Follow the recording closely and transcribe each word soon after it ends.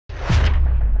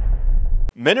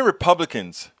many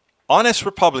Republicans, honest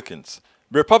Republicans,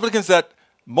 Republicans that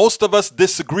most of us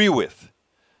disagree with,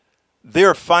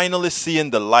 they're finally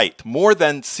seeing the light. More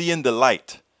than seeing the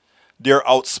light, they're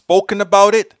outspoken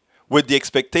about it with the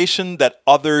expectation that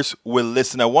others will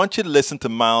listen. I want you to listen to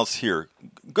Miles here.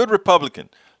 Good Republican.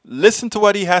 Listen to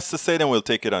what he has to say, then we'll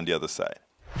take it on the other side.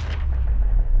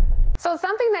 So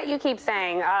something that you keep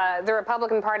saying, the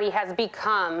Republican Party has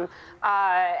become,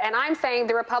 and I'm saying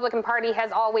the Republican Party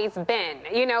has always been.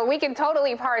 You know, we can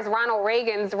totally parse Ronald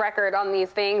Reagan's record on these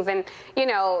things, and, you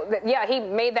know, yeah, he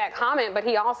made that comment, but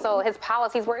he also, his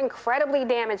policies were incredibly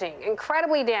damaging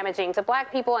to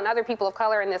black people and other people of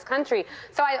color in this country.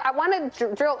 So I want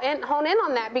to hone in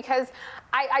on that, because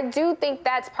I do think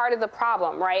that's part of the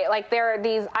problem, right? Like, there are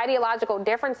these ideological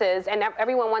differences, and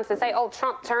everyone wants to say, oh,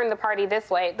 Trump turned the party this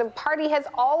way. The party has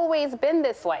always been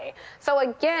this way. So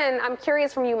again, I'm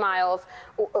curious from you, Miles,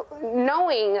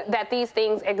 knowing that these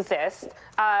things exist,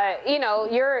 you know,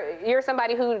 you're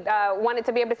somebody who wanted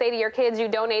to be able to say to your kids you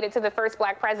donated to the first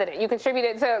black president. You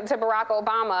contributed to Barack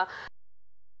Obama.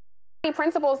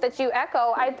 Principles that you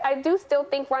echo, I do still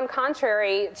think run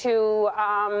contrary to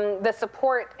the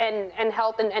support and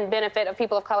health and benefit of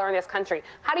people of color in this country.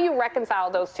 How do you reconcile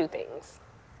those two things?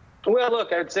 Well,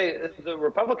 look, I would say the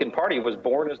Republican Party was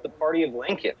born as the party of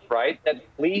Lincoln, right?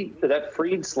 That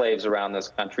freed slaves around this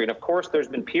country. And of course, there's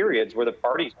been periods where the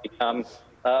party's become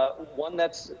one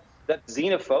that's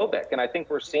xenophobic. And I think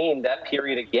we're seeing that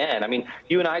period again. I mean,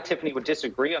 you and I, Tiffany, would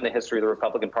disagree on the history of the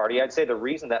Republican Party. I'd say the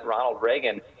reason that Ronald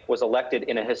Reagan was elected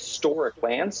in a historic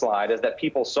landslide is that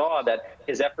people saw that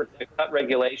his efforts to cut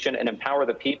regulation and empower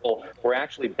the people were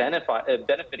actually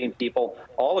benefiting people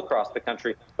all across the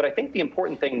country. But I think the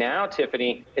important thing now,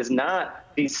 Tiffany, is not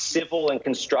the civil and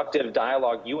constructive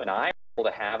dialogue you and I are able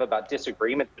to have about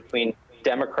disagreements between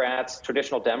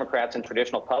traditional Democrats and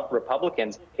traditional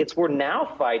Republicans. We're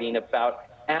now fighting about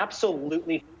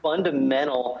absolutely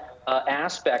fundamental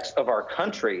aspects of our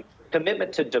country: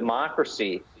 commitment to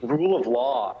democracy, rule of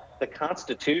law, the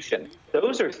Constitution.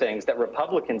 Those are things that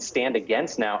Republicans stand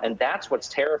against now, and that's what's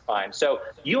terrifying. So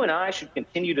you and I should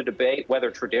continue to debate whether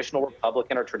traditional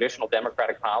Republican or traditional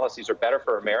Democratic policies are better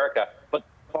for America. But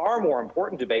far more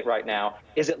important debate right now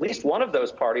is at least one of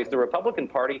those parties, the Republican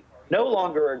Party, no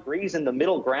longer agrees in the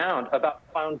middle ground about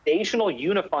foundational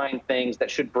unifying things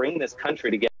that should bring this country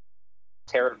together.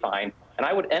 Terrifying. And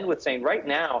I would end with saying right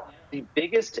now, the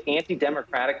biggest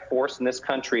anti-democratic force in this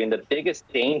country and the biggest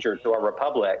danger to our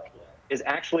republic is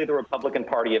actually the Republican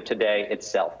Party of today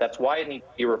itself. That's why it needs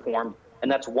to be reformed.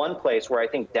 And that's one place where I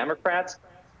think Democrats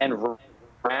and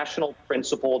rational,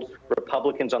 principled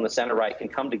Republicans on the center right can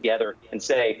come together and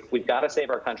say, we've got to save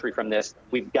our country from this.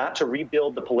 We've got to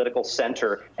rebuild the political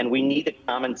center, and we need a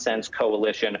common sense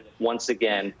coalition once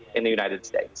again in the United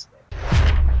States.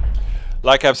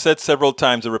 Like I've said several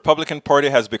times, the Republican Party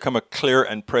has become a clear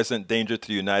and present danger to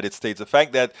the United States. The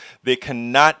fact that they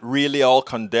cannot really all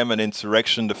condemn an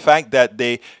insurrection, the fact that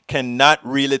they cannot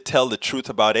really tell the truth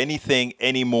about anything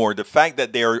anymore, the fact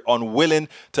that they are unwilling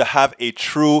to have a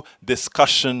true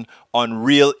discussion on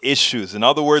real issues. In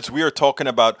other words, we are talking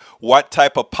about what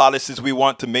type of policies we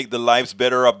want to make the lives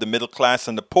better of the middle class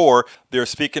and the poor. They're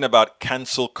speaking about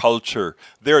cancel culture.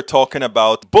 They're talking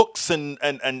about books and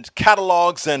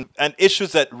catalogs and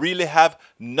issues that really have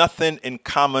nothing in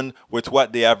common with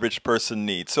what the average person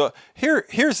needs. So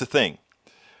here's the thing.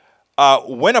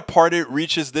 When a party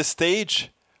reaches this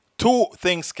stage, two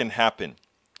things can happen.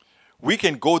 We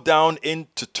can go down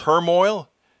into turmoil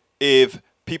if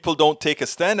people don't take a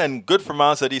stand, and good for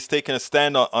Miles that he's taking a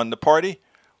stand on the party,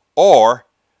 or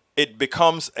it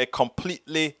becomes a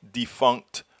completely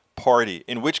defunct party,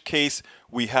 in which case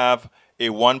we have a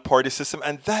one-party system,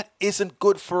 and that isn't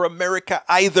good for America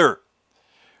either.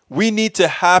 We need to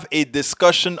have a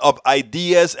discussion of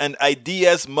ideas, and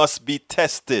ideas must be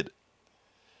tested.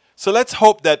 So let's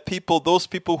hope that those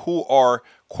people who are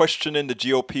questioning the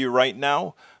GOP right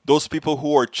now, those people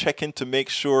who are checking to make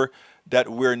sure that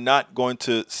we're not going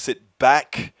to sit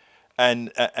back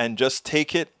and just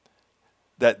take it,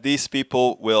 that these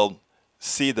people will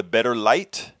see the better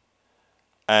light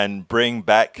and bring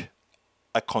back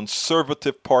a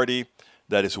conservative party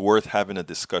that is worth having a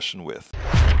discussion with.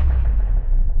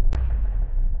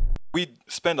 We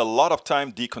spend a lot of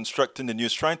time deconstructing the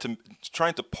news, trying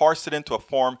to parse it into a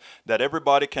form that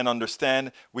everybody can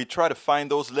understand. We try to find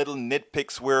those little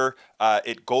nitpicks where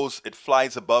it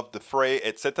flies above the fray,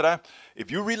 etc.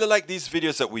 If you really like these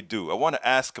videos that we do, I want to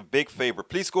ask a big favor.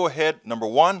 Please go ahead, number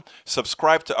one,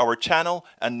 subscribe to our channel,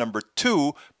 and number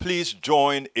two, please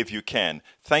join if you can.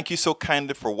 Thank you so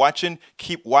kindly for watching.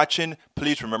 Keep watching.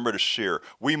 Please remember to share.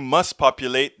 We must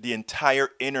populate the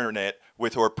entire internet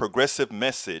with our progressive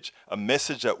message, a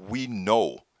message that we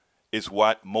know is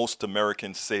what most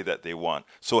Americans say that they want.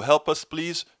 So help us,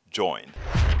 please join.